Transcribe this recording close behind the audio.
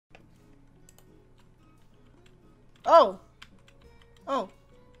Oh. Oh.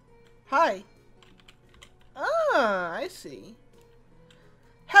 Hi. Ah, I see.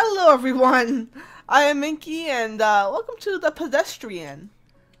 Hello everyone! I am Inky and welcome to the Pedestrian.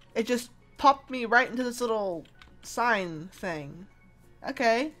 It just popped me right into this little sign thing.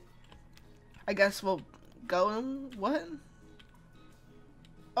 Okay. I guess we'll go. What?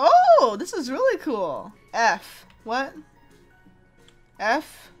 Oh, this is really cool. F. What?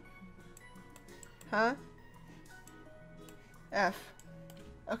 F? Huh? F.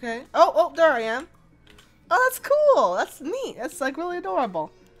 Okay. Oh, there I am. Oh, that's cool. That's neat. That's like really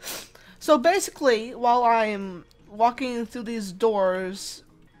adorable. So basically, while I'm walking through these doors,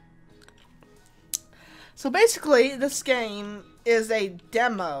 this game is a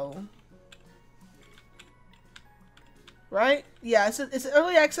demo. Right? Yeah, it's an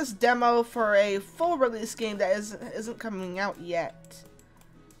early access demo for a full release game that isn't coming out yet.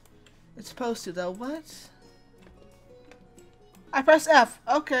 It's supposed to though. What? I press F.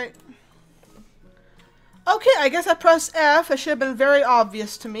 Okay. Okay, I guess I pressed F. It should have been very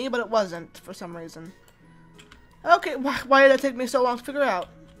obvious to me, but it wasn't for some reason. Okay, why did that take me so long to figure out?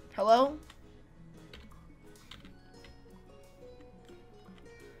 Hello?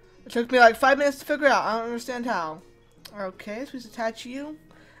 It took me like 5 minutes to figure out. I don't understand how. Okay, so we just attach you.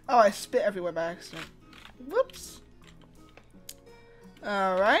 Oh, I spit everywhere by accident. Whoops.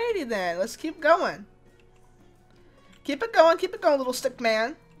 Alrighty then, let's keep going. Keep it going, little stick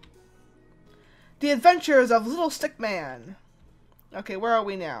man. The Adventures of Little Stick Man. Okay, where are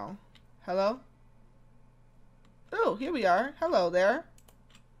we now? Hello? Oh, here we are. Hello there.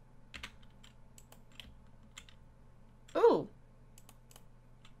 Ooh.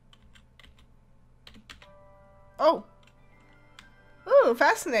 Oh. Ooh,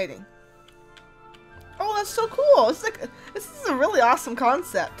 fascinating. Oh, that's so cool. It's like, this is a really awesome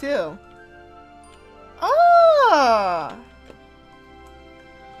concept, too. Ah!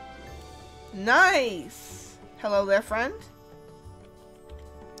 Nice! Hello there, friend.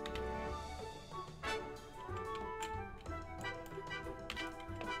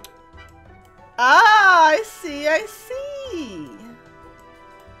 Ah, I see, I see.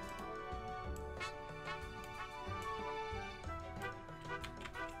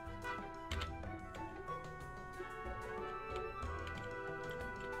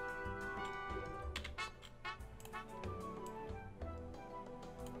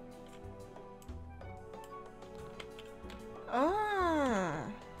 Ah.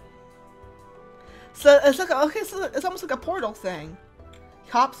 So it's like okay, so it's almost like a portal thing.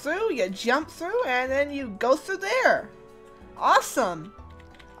 You hop through, you jump through, and then you go through there. Awesome.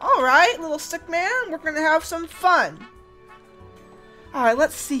 Alright, little stick man, we're gonna have some fun. Alright,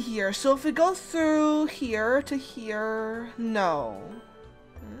 let's see here. So if we go through here to here, no.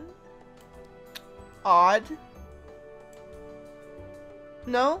 Odd.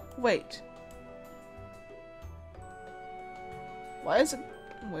 No? Wait. Why is it...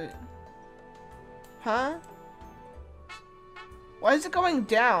 Wait. Huh? Why is it going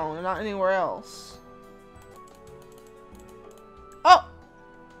down and not anywhere else? Oh!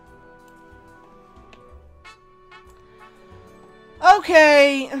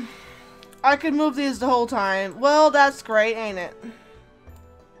 Okay. I could move these the whole time. Well, that's great, ain't it?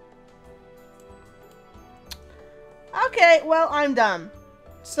 Okay, well, I'm done.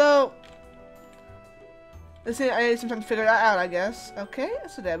 So... I need some time to figure that out, I guess. Okay,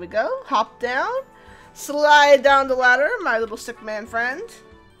 so there we go. Hop down. Slide down the ladder, my little stick man friend.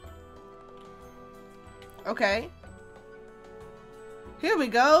 Okay. Here we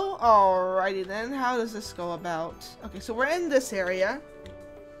go. Alrighty then. How does this go about? Okay, so we're in this area.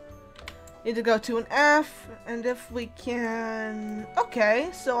 Need to go to an F, and if we can... Okay,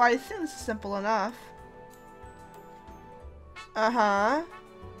 so I think this is simple enough. Uh-huh.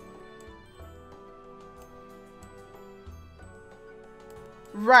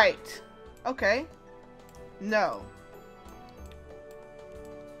 Right. Okay. No.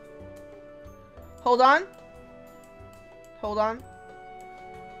 Hold on. Hold on.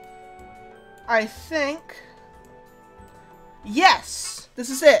 I think... Yes! This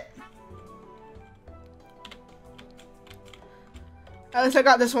is it. At least I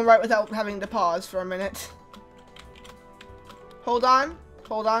got this one right without having to pause for a minute. Hold on.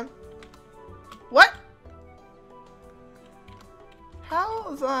 Hold on. What?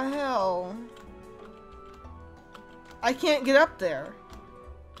 How the hell? I can't get up there.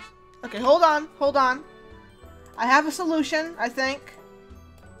 Okay, hold on, hold on. I have a solution, I think.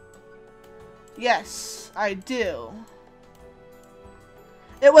 Yes, I do.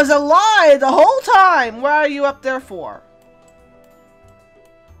 It was a lie the whole time! What are you up there for?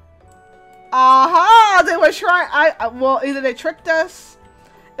 Aha! Well, they were trying. Well, either they tricked us.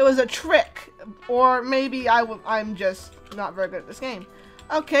 It was a trick, or maybe I'm just not very good at this game.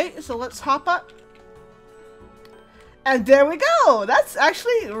 Okay, so let's hop up. And there we go. That's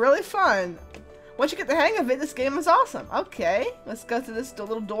actually really fun. Once you get the hang of it, this game is awesome. Okay, let's go to this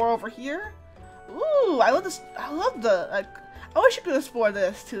little door over here. Ooh, I love this. I love the. I wish you could explore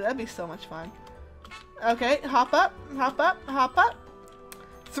this too. That'd be so much fun. Okay, hop up, hop up, hop up.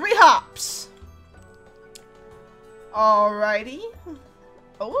 3 hops. Alrighty.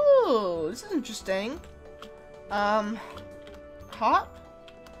 Ooh, this is interesting. Hop.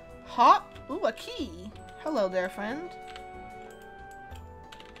 Hop. Ooh, a key. Hello there, friend.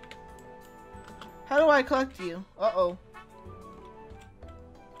 How do I collect you? Uh-oh.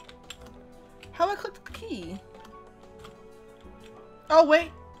 How do I collect the key? Oh,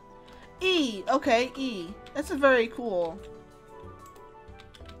 wait. E. Okay, E. That's a very cool.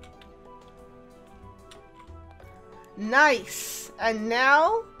 Nice. And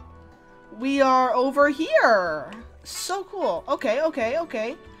now we are over here. So cool. Okay, okay,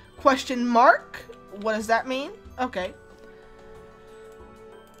 okay. Question mark? What does that mean? Okay.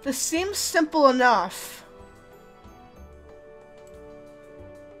 This seems simple enough.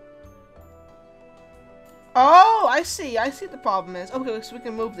 Oh, I see. I see what the problem is. Okay, so we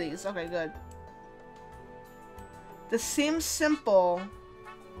can move these. Okay, good. This seems simple,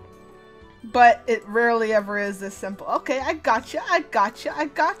 but it rarely ever is this simple. Okay, I gotcha. I gotcha. I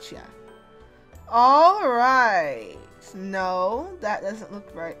gotcha. All right. No, that doesn't look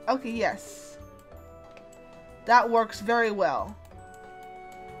right. Okay, yes. That works very well.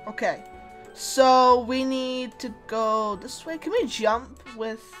 Okay. So we need to go this way. Can we jump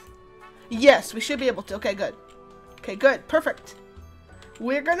with... Yes, we should be able to. Okay, good. Okay, good. Perfect.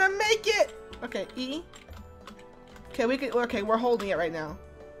 We're gonna make it. Okay, E. Okay, we can. Okay, we're holding it right now.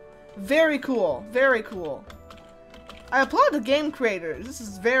 Very cool. Very cool. I applaud the game creators. This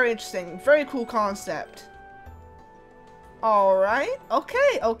is very interesting. Very cool concept. Alright.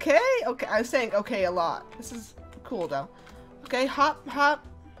 Okay, okay, okay. I'm saying okay a lot. This is cool, though. Okay, hop, hop.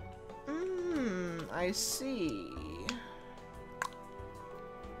 I see.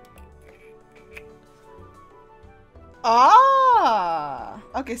 Ah!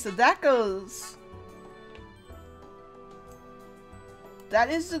 Okay, so that goes... That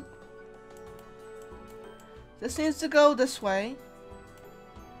is the... This needs to go this way.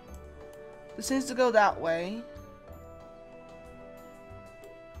 This needs to go that way.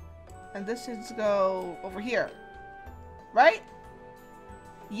 And this needs to go over here. Right?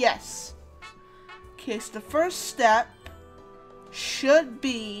 Yes. Okay, so the first step should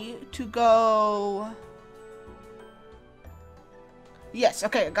be to go... Yes,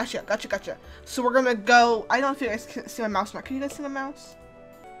 okay, gotcha, gotcha, gotcha. So we're gonna go... I don't know if you guys can see my mouse mark. Can you guys see my mouse?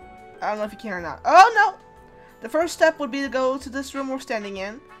 I don't know if you can or not. Oh, no! The first step would be to go to this room we're standing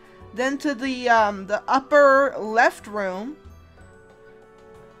in. Then to the upper left room.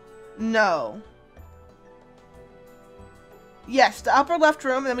 No. Yes, the upper left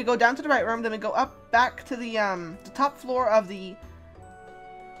room, and then we go down to the right room, then we go up back to the top floor of the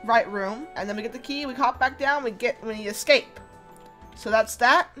right room, and then we get the key, we hop back down, we escape. So that's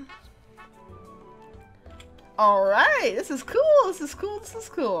that. Alright, this is cool, this is cool, this is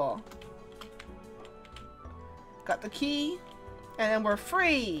cool. Got the key, and then we're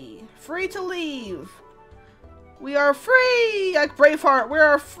free. Free to leave. We are free! Like Braveheart, we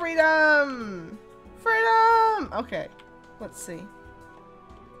are freedom! Freedom! Okay, let's see.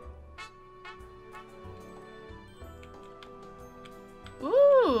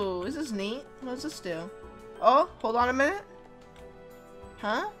 Ooh, this is neat. What does this do? Oh, hold on a minute.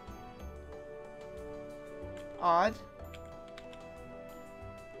 Huh? Odd.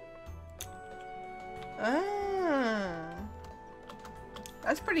 Ah.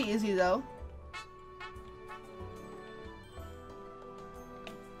 That's pretty easy though.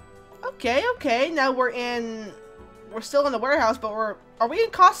 Okay, okay. Now we're still in the warehouse, but are we in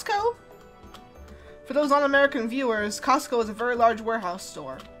Costco? For those non-American viewers, Costco is a very large warehouse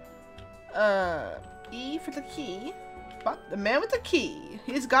store. E for the key. But the man with the key.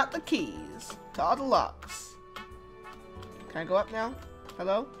 He's got the keys to all the locks. Can I go up now?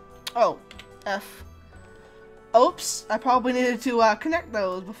 Hello? Oh, F. Oops, I probably needed to connect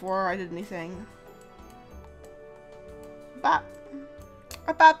those before I did anything. Bop.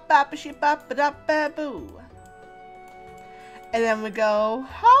 Bop bop shi bop ba da ba boo. And then we go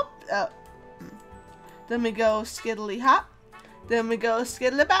hop. Oh. Then we go skiddly hop. Then we go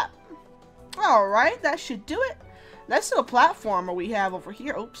skiddly bop. Alright, that should do it. Nice little platformer we have over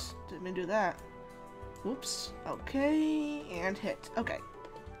here. Oops, didn't mean to do that. Oops. Okay, and hit. Okay.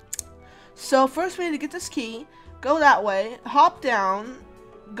 So first we need to get this key, go that way, hop down,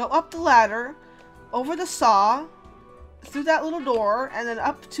 go up the ladder, over the saw, through that little door, and then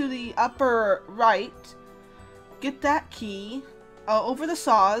up to the upper right, get that key, over the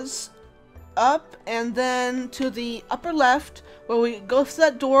saws, up, and then to the upper left, where we go through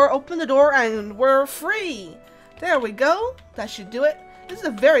that door, open the door, and we're free! There we go. That should do it. This is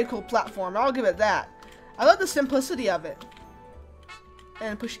a very cool platform, I'll give it that. I love the simplicity of it.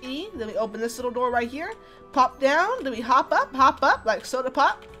 And push E, then we open this little door right here, pop down, then we hop up, like soda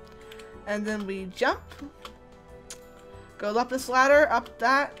pop, and then we jump, go up this ladder, up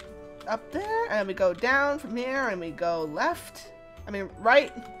that, up there, and we go down from here, and we go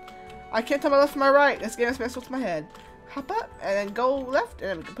right. I can't tell my left from my right. This game is messed with my head. Hop up, and then go left, and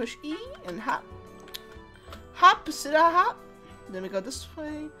then we can push E, and hop. Hop, sit down, hop. Then we go this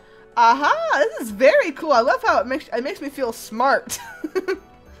way. Aha! This is very cool. I love how it makes me feel smart.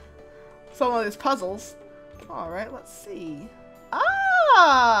 Some of these puzzles. Alright, let's see.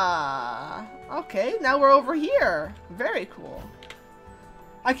 Ah! Okay, now we're over here. Very cool.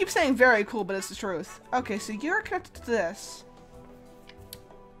 I keep saying very cool, but it's the truth. Okay, so you're connected to this.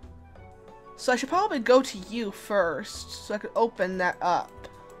 So I should probably go to you first, so I could open that up.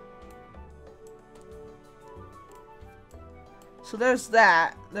 So there's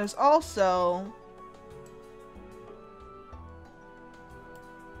that. There's also...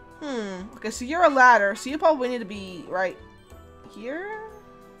 Okay, so you're a ladder, so you probably need to be right here?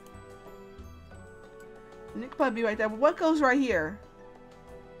 And you could probably be right there. But what goes right here?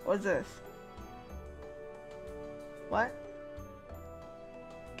 What's this? What?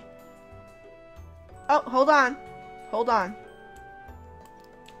 Oh, hold on. Hold on.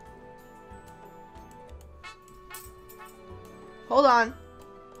 Hold on.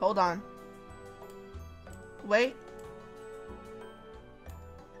 Hold on. Wait.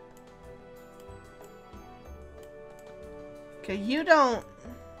 Okay, you don't...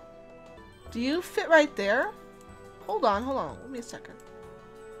 Do you fit right there? Hold on, hold on. Give me a second.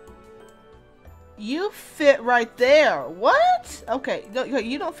 You fit right there. What? Okay, no,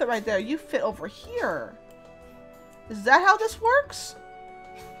 you don't fit right there. You fit over here. Is that how this works?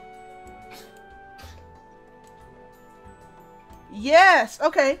 Yes,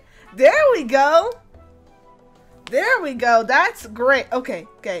 okay. There we go. There we go. That's great. Okay,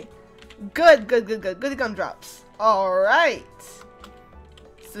 okay. Good, good, good, good. Good gumdrops. Alright.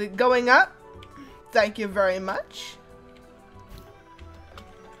 So going up. Thank you very much.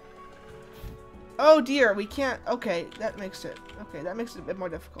 Oh dear, we can't. Okay, that makes it. Okay, that makes it a bit more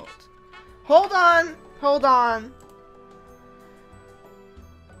difficult. Hold on. Hold on.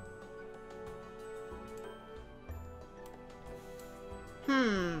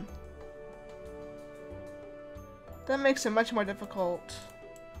 That makes it much more difficult.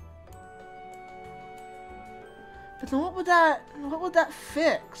 But then what would that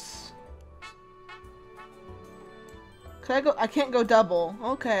fix? Could I go? I can't go double.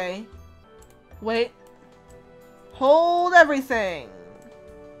 Okay. Wait. Hold everything.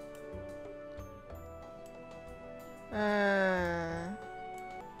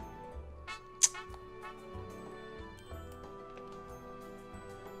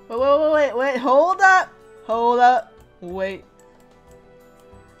 Wait. Hold up. Hold up. Wait.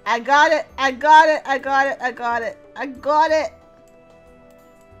 I got it. I got it. I got it. I got it. I got it.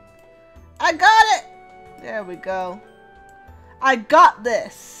 I got it. There we go. I got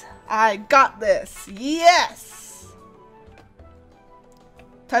this. I got this. Yes.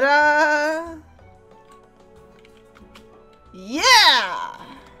 Ta-da. Yeah.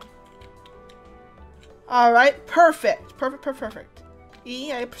 All right. Perfect. Perfect. Perfect. Perfect.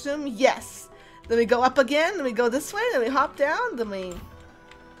 E, I presume yes. Then we go up again. Then we go this way. Then we hop down. Then we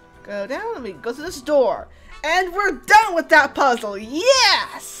go down. Then we go to this door. And we're done with that puzzle.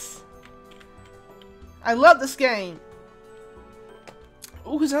 Yes. I love this game.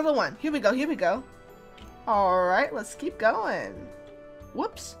 Ooh, here's another one. Here we go. Here we go. All right. Let's keep going.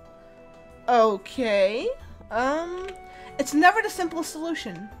 Whoops. Okay. It's never the simplest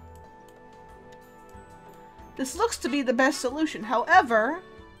solution. This looks to be the best solution. However,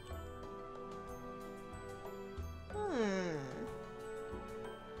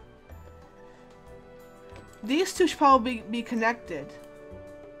 these two should probably be connected.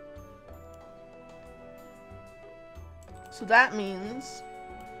 So that means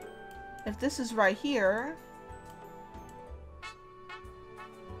if this is right here,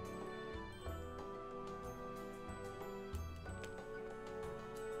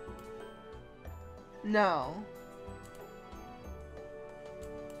 no.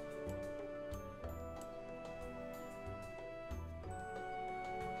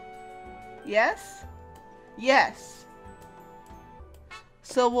 Yes? Yes.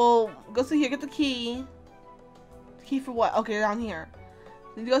 So we'll go through here, get the key. The key for what? Okay, down here.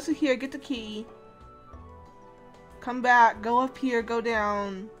 Then go through here, get the key. Come back, go up here, go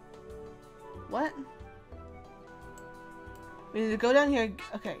down. What? We need to go down here.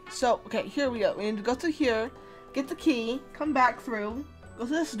 Okay, so, okay, here we go. We need to go through here, get the key, come back through, go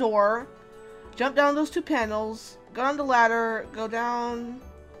through this door, jump down those 2 panels, go down the ladder, go down,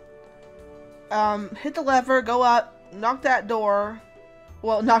 hit the lever, go up, knock that door.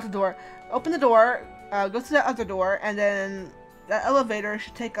 Well, knock the door. Open the door, go through that other door, and then that elevator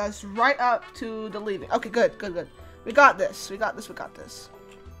should take us right up to the leaving. Okay, good, good, good. We got this. We got this. We got this.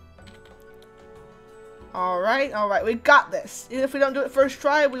 Alright, alright. We got this. Even if we don't do it first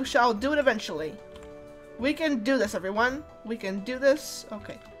try, we shall do it eventually. We can do this, everyone. We can do this.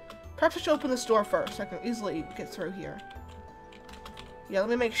 Okay. Perhaps I should open this door first. I can easily get through here. Yeah, let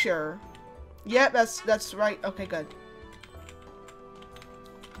me make sure. Yep, that's right. Okay, good.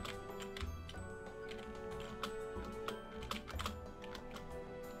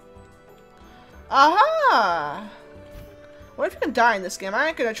 Aha! What if you can die in this game? I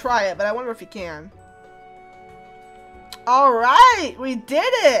ain't gonna try it, but I wonder if you can. Alright! We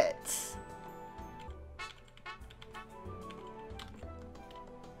did it!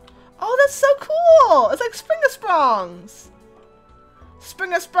 Oh, that's so cool! It's like Springer Sprongs!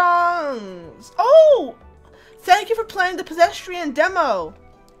 Springer Sprongs! Oh! Thank you for playing the Pedestrian demo!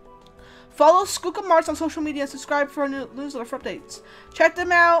 Follow Skookum Marts on social media and subscribe for our newsletter for updates. Check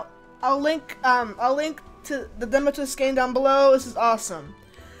them out. I'll link to the demo to this game down below. This is awesome.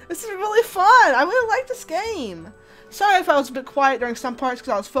 This is really fun. I really like this game. Sorry if I was a bit quiet during some parts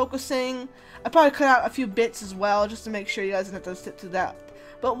because I was focusing. I probably cut out a few bits as well just to make sure you guys didn't have to sit through that.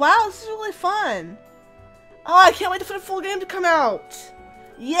 But wow, this is really fun. Oh, I can't wait for the full game to come out.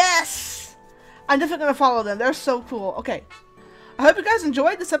 Yes! I'm definitely going to follow them. They're so cool. Okay. I hope you guys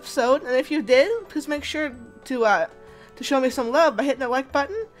enjoyed this episode. And if you did, please make sure to show me some love by hitting that like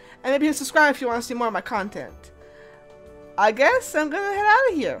button. And maybe hit subscribe if you want to see more of my content. I guess I'm going to head out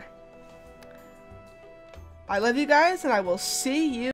of here. I love you guys, and I will see you